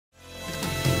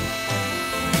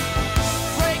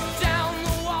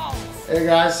Hey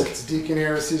guys, it's Deacon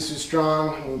here with Sisu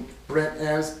Strong with Brent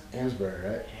Amsbury,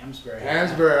 right? Amsbury.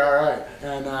 Amsbury, all right.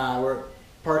 And we're at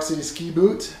Park City Ski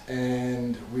Boot,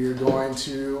 and we are going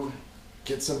to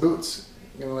get some boots.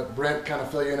 I'm going to let Brent kind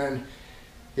of fill you in on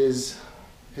his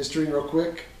history real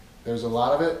quick. There's a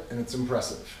lot of it, and it's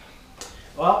impressive.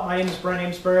 Well, my name is Brent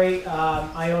Amsbury.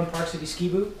 I own Park City Ski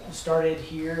Boot. Started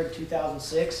here in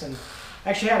 2006, and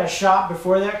actually had a shop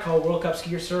before that called World Cup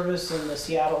Skier Service in the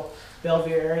Seattle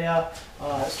Bellevue area.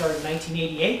 Started in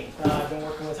 1988. I've been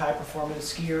working with high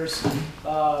performance skiers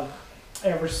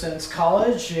ever since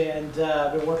college, and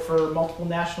been working for multiple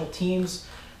national teams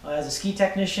as a ski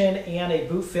technician and a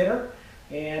boot fitter.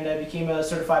 And I became a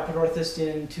certified podorthist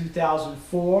in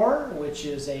 2004, which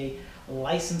is a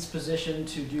licensed position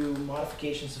to do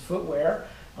modifications of footwear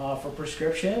for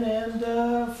prescription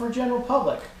and for general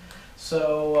public.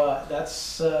 So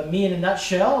that's me in a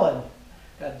nutshell, and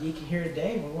got Deacon here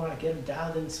today, and we want to get him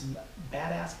dialed in some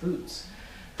badass boots.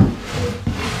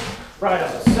 Right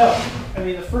on. So, I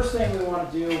mean, the first thing we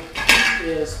want to do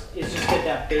is just get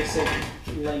that basic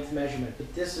length measurement,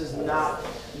 but this is not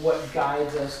what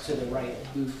guides us to the right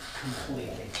boot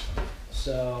completely.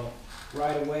 So,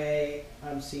 right away,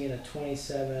 I'm seeing a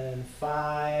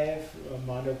 27.5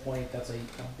 Mondo Point. That's a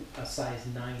size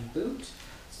 9 boot.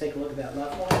 Let's take a look at that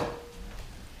left one.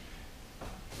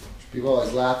 People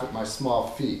always laugh at my small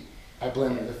feet. I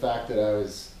blame it on the fact that I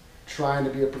was trying to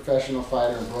be a professional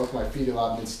fighter and broke my feet a lot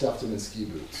and then stuffed them in ski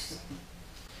boots.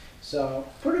 So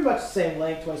pretty much the same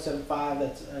length, 27.5,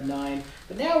 that's a 9.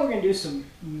 But now we're going to do some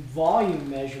volume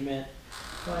measurement,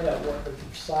 find out what the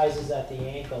size is at the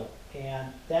ankle.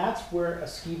 And that's where a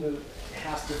ski boot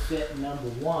has to fit. Number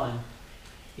one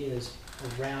is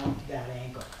around that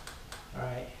ankle. All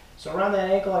right. So around that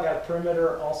ankle, I got a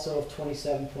perimeter also of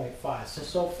 27.5.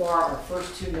 So far, our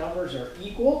first two numbers are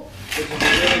equal, which is a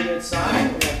really good sign. We're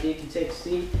going to have Deacon take a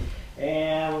seat,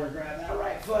 and we're going to grab that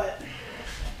right foot,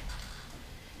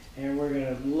 and we're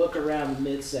going to look around the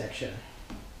midsection.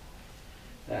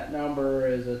 That number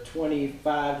is a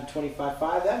 25 to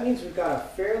 25.5. That means we've got a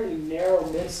fairly narrow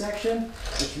midsection,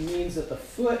 which means that the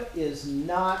foot is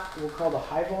not what we'll call the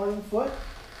high volume foot,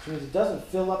 which means it doesn't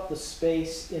fill up the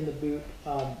space in the boot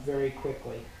very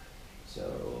quickly. So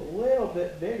a little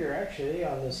bit bigger actually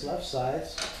on this left side.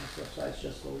 This left side's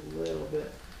just a little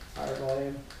bit higher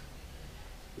volume.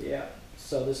 Yeah.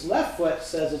 So this left foot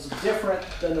says it's different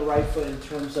than the right foot in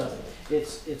terms of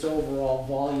its overall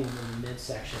volume in the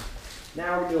midsection.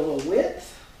 Now we're doing a little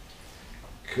width.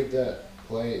 Could that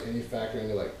play any factor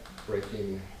into like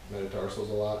breaking metatarsals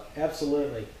a lot?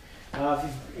 Absolutely.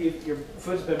 If your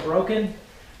foot's been broken,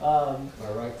 my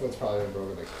right foot's probably been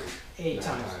broken like 8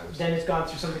 times. Then it's gone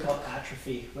through something called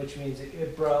atrophy, which means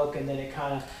it broke and then it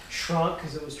kind of shrunk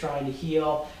because it was trying to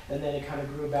heal, and then it kind of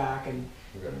grew back, and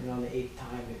on the 8th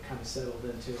time it kind of settled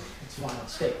into its final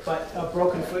state. But a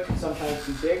broken foot can sometimes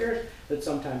be bigger, but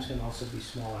sometimes can also be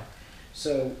smaller.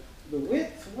 So the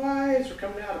width-wise, we're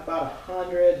coming out about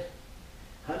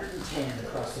 110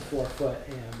 across the forefoot,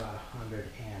 and about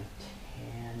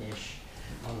 110-ish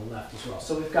on the left as well.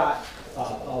 So we've got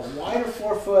a wider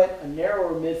forefoot, a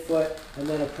narrower midfoot, and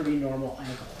then a pretty normal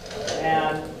ankle.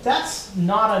 And that's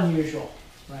not unusual,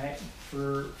 right,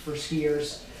 for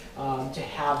skiers to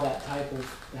have that type of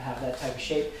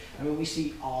shape. I mean, we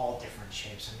see all different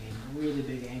shapes. I mean, really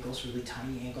big ankles, really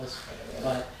tiny ankles.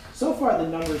 But so far, the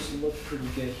numbers look pretty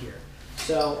good here.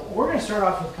 So we're going to start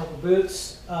off with a couple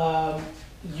boots.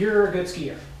 You're a good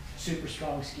skier, super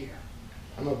strong skier.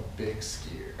 I'm a big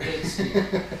skier. Big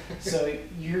skier. So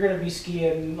you're going to be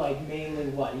skiing like mainly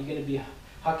what? You're going to be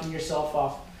hucking yourself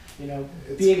off,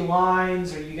 big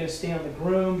lines? Or are you going to stay on the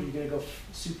groom? Are you going to go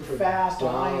super fast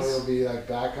on ice? It'll be like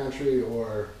backcountry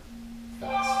or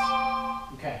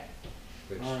fast. Okay.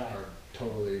 Which are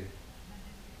totally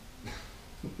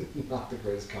not the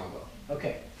greatest combo.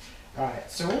 Okay. All right.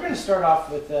 So we're going to start off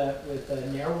with the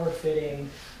narrower fitting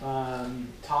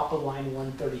top of line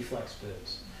 130 flex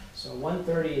boots. So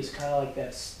 130 is kind of like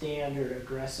that standard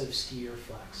aggressive skier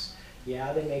flex.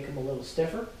 Yeah, they make them a little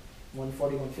stiffer,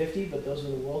 140, 150, but those are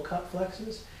the World Cup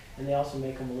flexes, and they also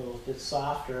make them a little bit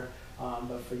softer.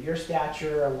 But for your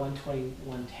stature, a 120,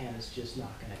 110 is just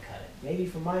not going to cut it. Maybe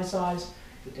for my size,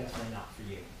 but definitely not for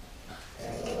you.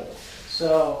 Okay.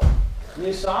 So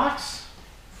new socks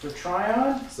for try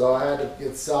on. So I had to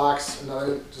get socks.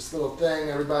 Another just little thing.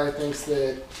 Everybody thinks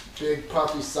that big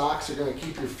puffy socks are going to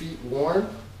keep your feet warm.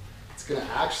 It's going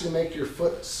to actually make your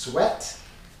foot sweat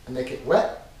and make it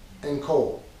wet and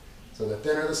cold. So the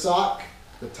thinner the sock,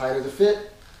 the tighter the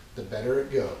fit, the better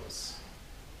it goes.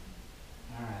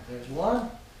 All right, there's one.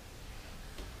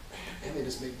 And they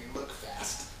just make me look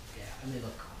fast. Yeah, and they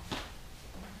look cool.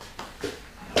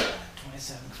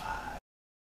 7.5.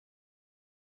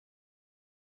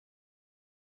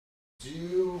 Do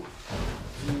you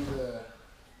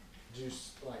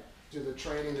do the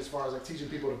training as far as like teaching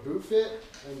people to boot fit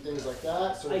and things like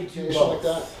that? Certification like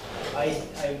that?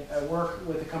 I work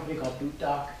with a company called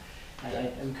Bootdoc, and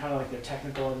I'm kind of like their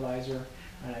technical advisor,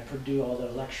 and I do all their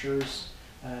lectures,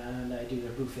 and I do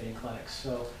their boot fitting clinics.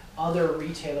 So other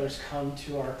retailers come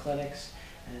to our clinics,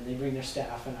 and they bring their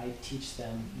staff, and I teach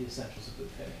them the essentials of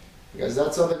boot fitting. Because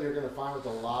that's something you're going to find with a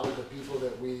lot of the people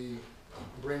that we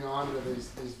bring on to these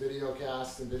video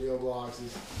casts and video blogs, and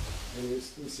you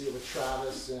see it with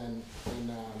Travis and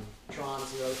Tron and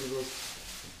some other people.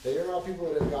 They are all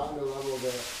people that have gotten to a level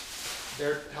that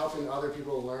they're helping other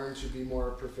people learn to be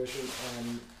more proficient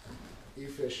and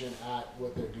efficient at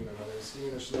what they're doing, whether it's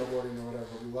skiing or snowboarding or whatever.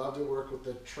 We love to work with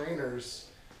the trainers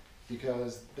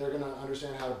because they're going to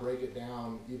understand how to break it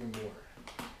down even more.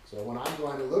 So when I'm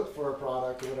going to look for a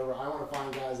product or whatever, I want to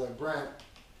find guys like Brent.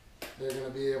 They're going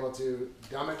to be able to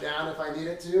dumb it down if I need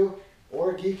it to,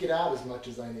 or geek it out as much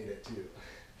as I need it to.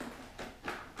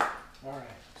 All right,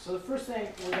 so the first thing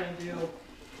we're going to do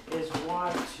is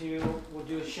we'll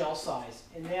do a shell size.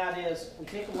 And that is, we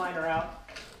take the liner out,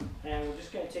 and we're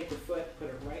just going to take the foot, put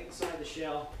it right inside the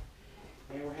shell,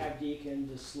 and we'll have Deacon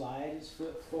just slide his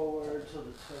foot forward till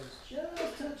the toes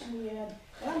just touching the end.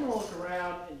 And I'm going to look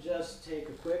around and just take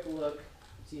a quick look,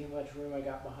 see how much room I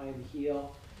got behind the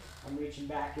heel. I'm reaching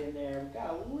back in there. We've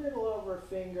got a little over a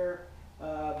finger,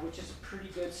 which is a pretty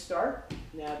good start.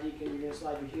 Now, Deacon, you're going to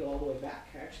slide your heel all the way back.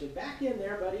 Actually, back in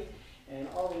there, buddy, and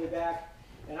all the way back.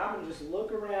 And I'm going to just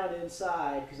look around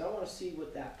inside because I want to see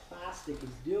what that plastic is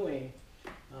doing,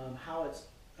 how it's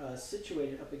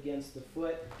situated up against the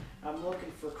foot. I'm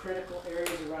looking for critical areas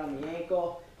around the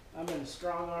ankle. I'm going to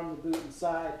strong arm the boot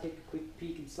inside, take a quick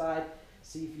peek inside,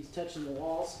 see if he's touching the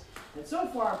walls. And so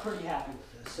far, I'm pretty happy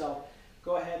with this. So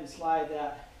go ahead and slide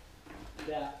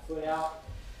that foot out.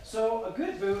 So a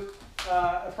good boot,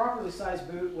 a properly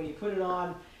sized boot, when you put it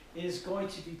on, is going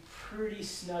to be pretty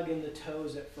snug in the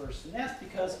toes at first. And that's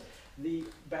because the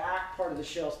back part of the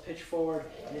shell is pitched forward,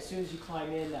 and as soon as you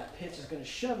climb in, that pitch is going to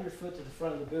shove your foot to the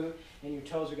front of the boot, and your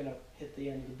toes are going to hit the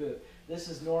end of the boot. This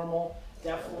is normal.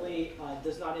 Definitely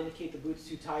does not indicate the boot's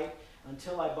too tight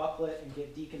until I buckle it and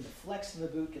get Deacon to flex in the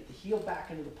boot, get the heel back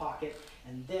into the pocket,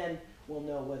 and then we'll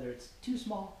know whether it's too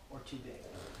small or too big.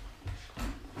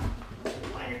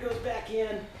 The liner goes back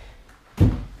in.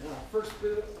 First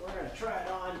boot, we're going to try it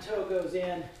on. Toe goes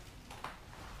in,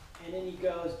 and in he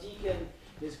goes. Deacon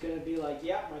is going to be like,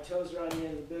 yeah, my toes are on the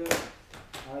end of the boot.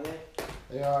 Are they?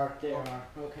 They are. They are.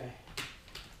 Okay.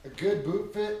 A good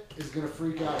boot fit is going to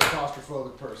freak out a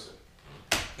claustrophobic person.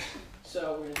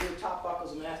 So we're going to do top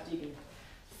buckles. I'm going to ask Deacon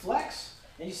flex.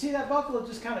 And you see that buckle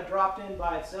just kind of dropped in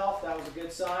by itself. That was a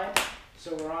good sign.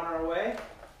 So we're on our way.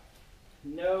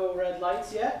 No red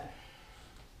lights yet.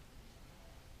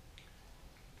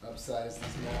 Upsize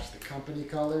these match the company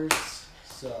colors.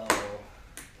 So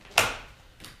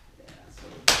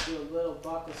do a little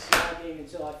buckle snagging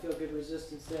until I feel good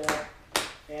resistance there.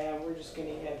 And we're just going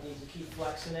to have Deacon keep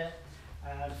flexing it,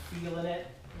 feeling it,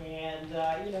 and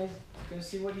going to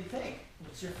see what you think.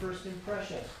 What's your first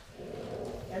impression?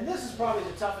 And this is probably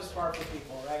the toughest part for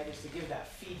people, right? Is to give that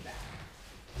feedback.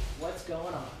 What's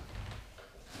going on?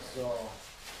 So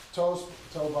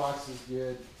toe box is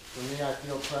good. For me, I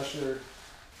feel pressure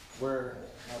where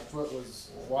my foot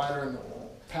was wider and the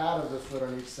pad of the foot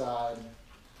on each side.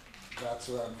 That's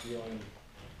where I'm feeling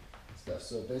stuff.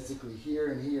 So basically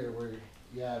here and here where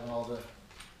you have all the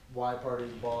wide part of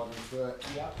your ball of your foot.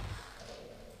 Yep.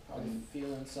 I'm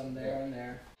feeling some there and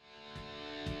there.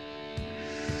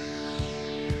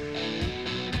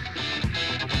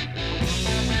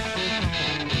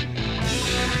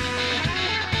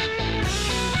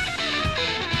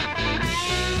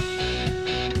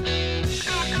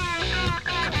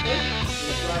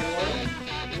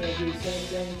 Same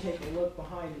thing, take a look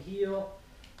behind the heel.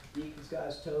 Deacon's got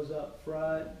his toes up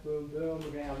front, boom, boom. We're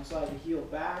going to have him slide the heel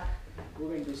back. We're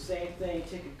going to do the same thing,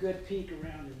 take a good peek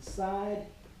around inside.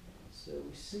 So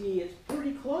we see it's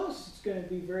pretty close. It's going to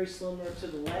be very similar to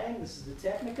the Lang. This is the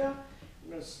Technica.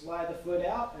 We're going to slide the foot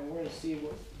out, and we're going to see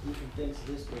what Deacon thinks of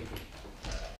this baby.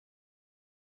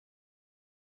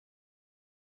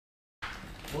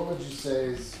 What would you say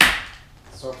is,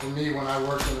 so for me when I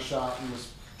worked in the shop and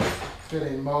was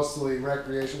fitting mostly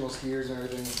recreational skiers and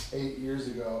everything 8 years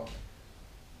ago,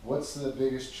 what's the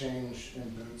biggest change in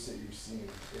boots that you've seen?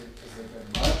 Has there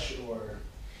been much, or?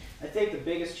 I think the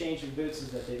biggest change in boots is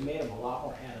that they've made them a lot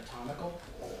more anatomical.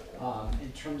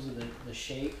 In terms of the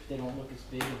shape, they don't look as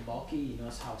big and bulky. You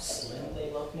notice how slim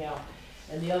they look now.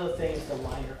 And the other thing is the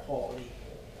liner quality.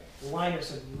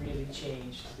 liners have really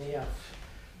changed. They have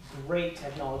great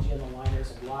technology in the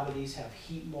liners. A lot of these have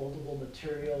heat moldable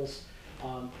materials,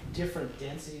 different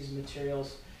densities of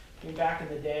materials. I mean, back in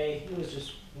the day, it was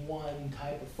just one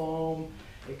type of foam.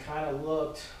 It kind of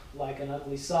looked like an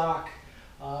ugly sock.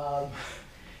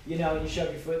 You know, you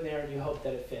shove your foot in there and you hope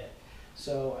that it fit.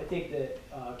 So I think that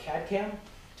CAD-CAM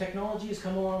technology has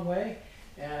come a long way.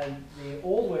 And the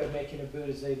old way of making a boot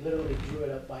is they literally drew it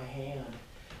up by hand,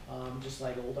 just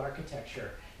like old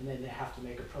architecture. And then they have to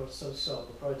make a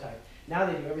prototype. Now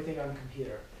they do everything on the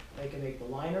computer. They can make the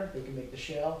liner, they can make the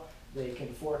shell, they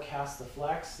can forecast the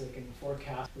flex, they can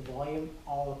forecast the volume,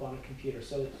 all up on a computer.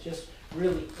 So it just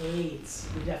really aids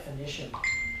the definition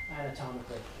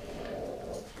anatomically.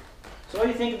 So what do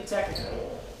you think of the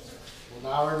technical? Well,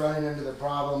 now we're running into the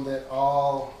problem that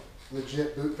all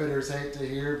legit boot fitters hate to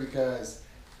hear, because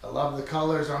I love the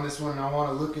colors on this one and I want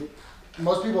to look at,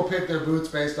 most people pick their boots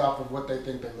based off of what they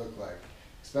think they look like,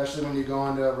 especially when you go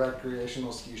into a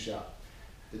recreational ski shop.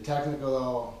 The technical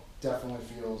though definitely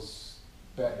feels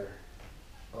better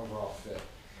overall fit.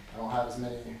 I don't have as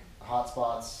many hot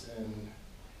spots and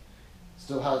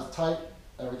still has tight,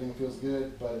 everything feels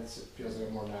good, but it feels like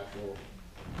a more natural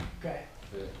Okay.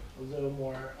 fit. A little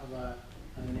more of a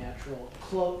natural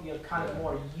cloak, you know, kind of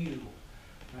more you,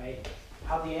 right?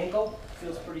 How the ankle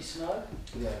feels pretty snug.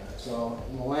 Yeah, so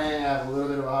in the lane I have a little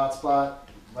bit of a hot spot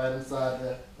right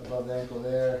inside above the ankle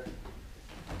there.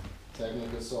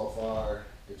 Technically so far,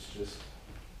 it's just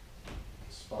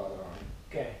spot on.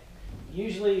 Okay.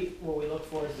 Usually what we look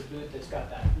for is the boot that's got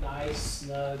that nice,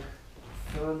 snug,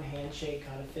 firm handshake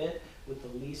kind of fit with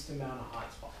the least amount of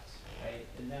hot spots, right?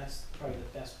 And that's probably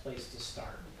the best place to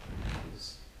start.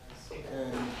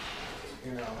 And,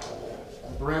 you know,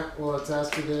 Brent will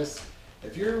attest to this.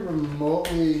 If you're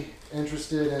remotely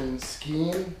interested in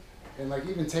skiing and like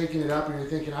even taking it up and you're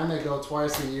thinking, I may go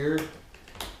twice a year,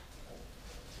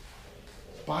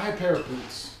 buy a pair of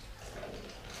boots.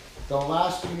 They'll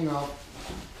last you, you know,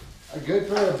 a good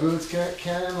pair of boots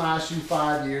can last you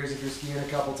 5 years if you're skiing a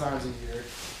couple times a year.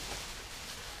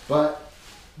 But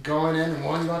going in, and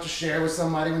one, you don't have to share with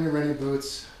somebody when you're renting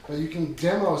boots, but you can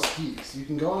demo skis. You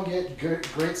can go and get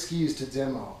great skis to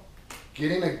demo.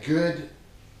 Getting a good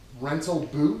rental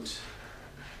boot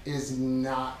is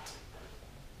not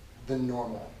the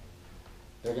normal.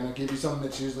 They're gonna give you something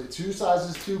that's usually 2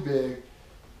 sizes too big.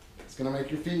 It's gonna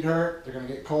make your feet hurt. They're gonna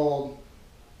get cold.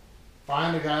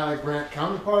 Find a guy like Brent,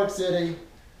 come to Park City,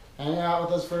 hang out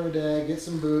with us for a day, get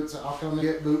some boots. I'll come and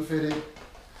get boot fitted.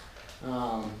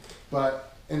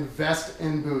 But invest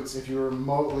in boots if you're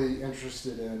remotely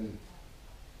interested in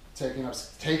taking up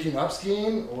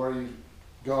skiing, or you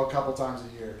go a couple times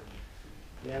a year.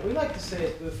 Yeah, we like to say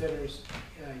as boot fitters,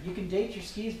 you can date your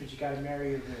skis, but you got to marry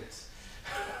your boots.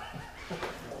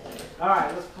 All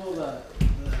right, let's pull the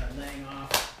thing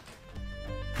off.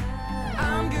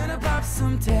 I'm gonna pop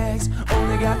some tags.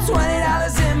 Only got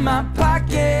 $20 in my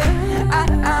pocket.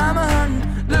 I'm a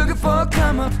hunting, looking for a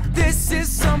come up. This is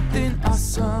something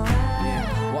awesome.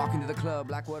 Yeah. Walking to the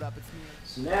club like, what up, it's me.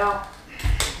 So now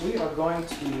we are going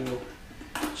to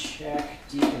check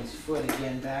Deacon's foot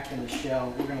again back in the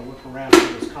shell. We're going to look around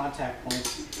for those contact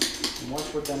points. And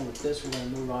once we're done with this, we're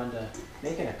going to move on to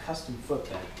making a custom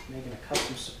footbed, making a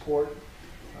custom support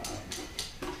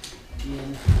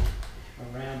in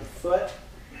around the foot,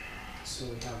 so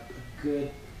we have a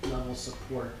good level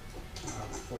support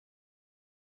for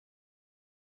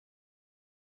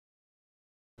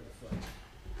the foot.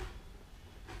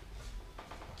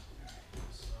 Alright,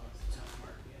 so it's the top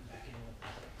part. Get back in with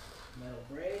the metal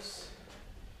brace.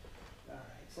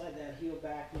 Alright, slide that heel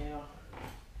back now,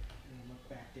 and look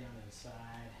back down inside.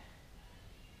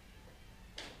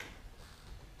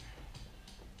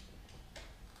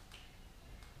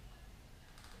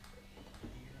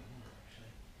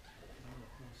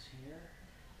 Here.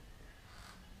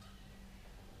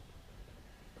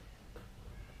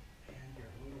 And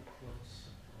you're a little close,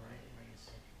 right where you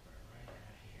said you were, right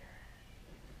out here.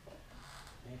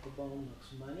 Ankle bone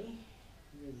looks money,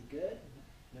 really good.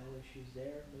 No issues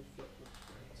there, midfoot looks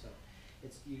great. So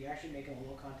it's, you're actually making a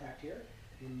little contact here,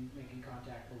 and making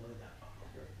contact below that bumper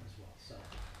here as well. So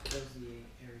those are the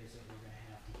areas that we're going to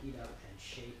have to heat up and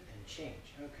shape and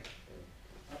change. Okay,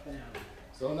 up and out of there.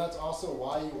 So, and that's also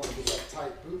why you want to get that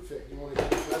tight boot fit. You want to get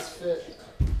the best fit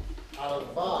out of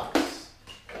the box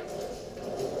to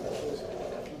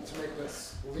make the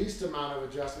least amount of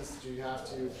adjustments that you have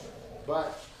to.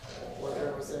 But what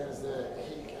Aaron was saying is that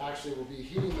he actually will be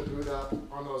heating the boot up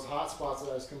on those hot spots that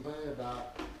I was complaining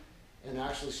about, and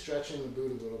actually stretching the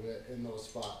boot a little bit in those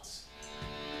spots.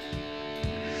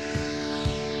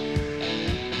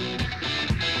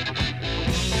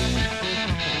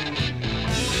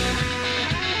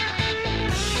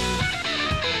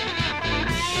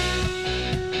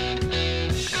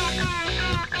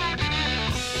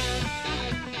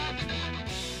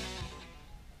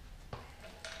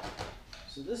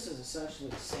 this is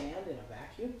essentially sand in a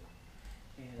vacuum,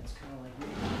 and it's kind of like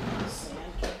making a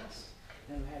sand cast.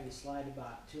 Then we'll have you slide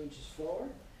about 2 inches forward.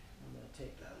 I'm going to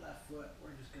take that left foot,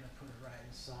 we're just going to put it right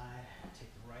inside, take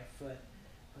the right foot,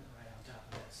 put it right on top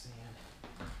of that sand,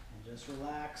 and just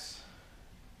relax.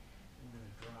 I'm going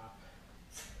to drop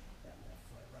that left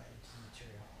foot right into the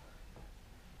material.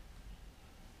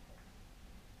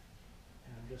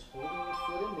 And I'm just holding the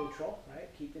foot in neutral,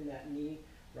 right? Keeping that knee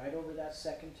right over that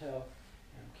second toe,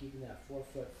 and I'm keeping that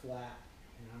forefoot flat,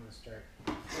 and I'm going to start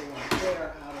pulling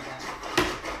air out of that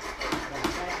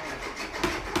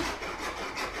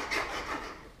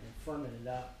and firming it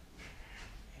up.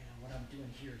 And what I'm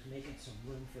doing here is making some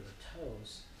room for the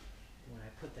toes when I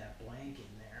put that blank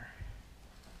in there.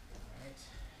 All right.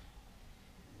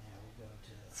 Now we go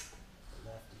to the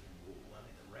lefty and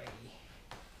the righty.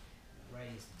 The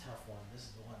righty is the tough one. This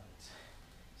is the one that's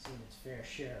seen its fair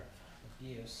share of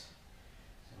abuse.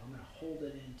 So I'm going to hold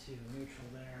it into neutral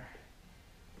there.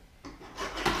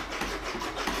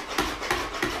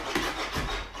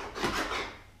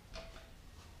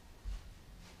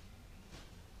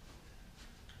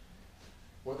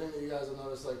 One thing that you guys will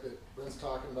notice, like that Brent's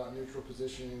talking about neutral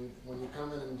positioning, when you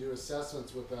come in and do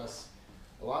assessments with us,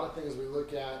 a lot of things we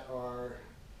look at are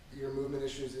your movement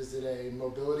issues. Is it a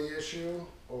mobility issue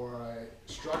or a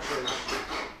structure issue?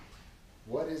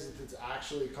 What is it that's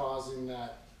actually causing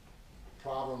that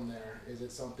problem there? Is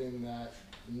it something that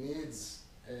needs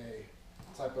a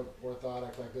type of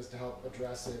orthotic like this to help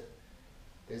address it?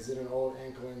 Is it an old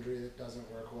ankle injury that doesn't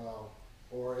work well?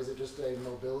 Or is it just a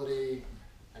mobility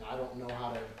and I don't know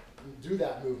how to do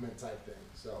that movement type thing?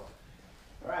 So,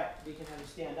 all right, we can have you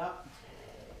stand up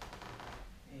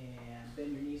and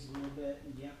bend your knees a little bit.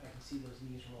 And yep, I can see those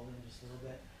knees roll in just a little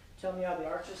bit. Tell me how the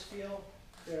arches feel.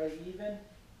 Fairly even?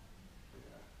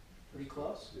 Pretty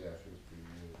close? yeah, it feels pretty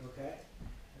good. Okay.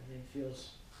 Everything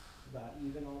feels about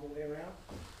even all the way around?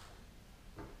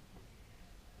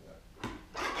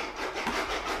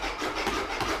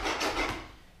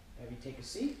 Have you take a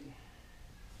seat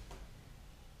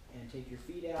and take your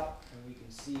feet out, and we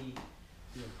can see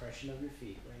the impression of your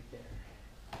feet right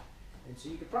there. And so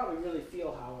you could probably really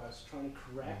feel how I was trying to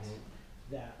correct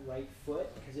that right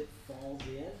foot because it falls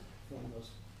in from those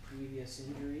previous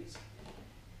injuries.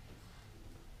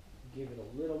 Give it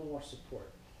a little more support.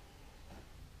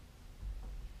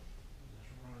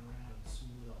 Just run around and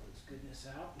smooth all this goodness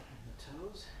out on the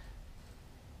toes.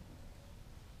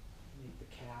 Make the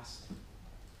cast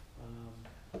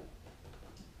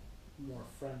more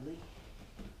friendly.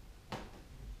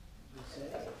 You say?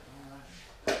 All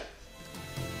right.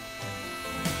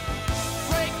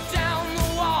 Break down the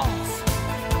walls.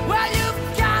 Well,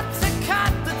 you've got to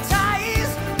cut the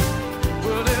ties.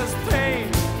 Well, there's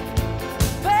pain,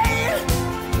 pain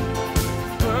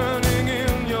burning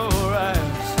in your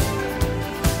eyes.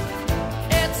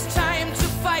 It's time to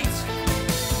fight.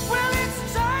 Well,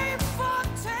 it's time for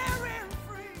tearing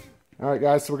free. All right,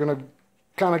 guys, so we're going to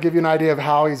kind of give you an idea of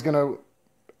how he's going to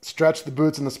stretch the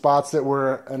boots in the spots that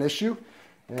were an issue.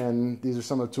 And these are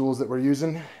some of the tools that we're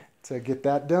using to get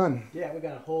that done. Yeah, we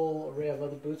got a whole array of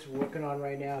other boots we're working on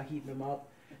right now, heating them up,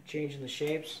 changing the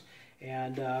shapes.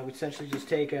 And we essentially just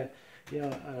take a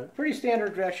pretty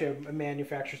standard, actually a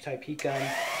manufacturer's type heat gun,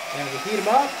 and we heat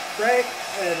them up, right?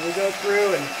 And we go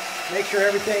through and make sure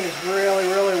everything is really,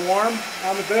 really warm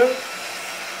on the boot.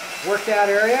 Work that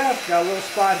area. Got a little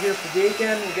spot here for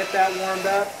Deacon. We'll get that warmed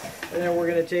up, and then we're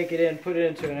going to take it in, put it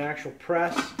into an actual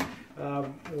press,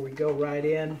 where we go right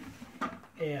in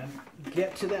and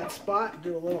get to that spot,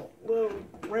 do a little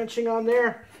wrenching on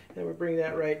there, then we bring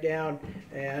that right down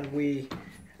and we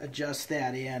adjust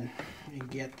that in and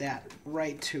get that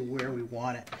right to where we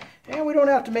want it. And we don't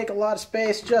have to make a lot of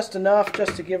space, just enough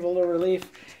just to give a little relief,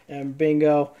 and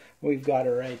bingo, we've got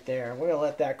it right there. We're going to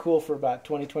let that cool for about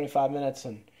 20-25 minutes,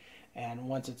 and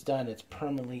once it's done, it's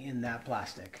permanently in that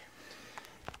plastic.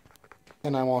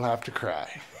 And I won't have to cry.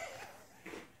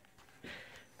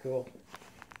 Cool.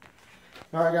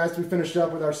 All right, guys, we finished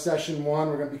up with our session 1.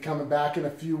 We're going to be coming back in a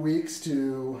few weeks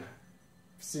to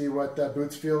see what the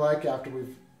boots feel like after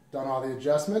we've done all the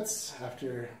adjustments,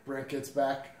 after Brent gets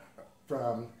back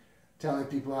from telling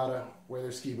people how to wear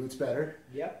their ski boots better.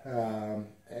 Yep.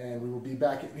 And we will be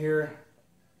back in here.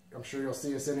 I'm sure you'll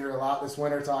see us in here a lot this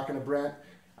winter talking to Brent.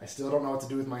 I still don't know what to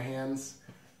do with my hands.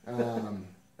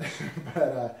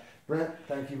 But Brent,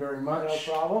 thank you very much. No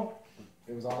problem.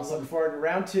 It was I'm awesome. looking forward to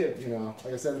round 2. You know,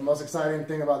 like I said, the most exciting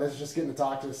thing about this is just getting to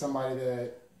talk to somebody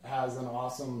that has an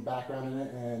awesome background in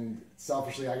it, and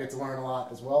selfishly I get to learn a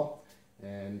lot as well.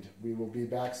 And we will be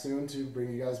back soon to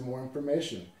bring you guys more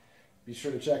information. Be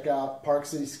sure to check out Park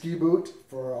City Ski Boot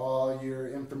for all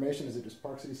your information. Is it just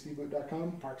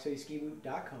parkcityskiboot.com?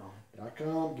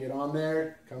 parkcityskiboot.com. Get on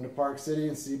there, come to Park City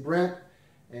and see Brent,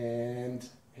 and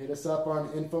hit us up on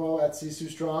info@Sisu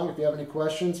Strong if you have any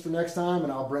questions for next time,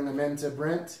 and I'll bring them in to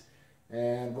Brent,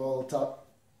 and we'll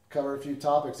cover a few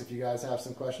topics if you guys have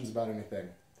some questions about anything.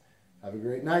 Have a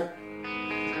great night.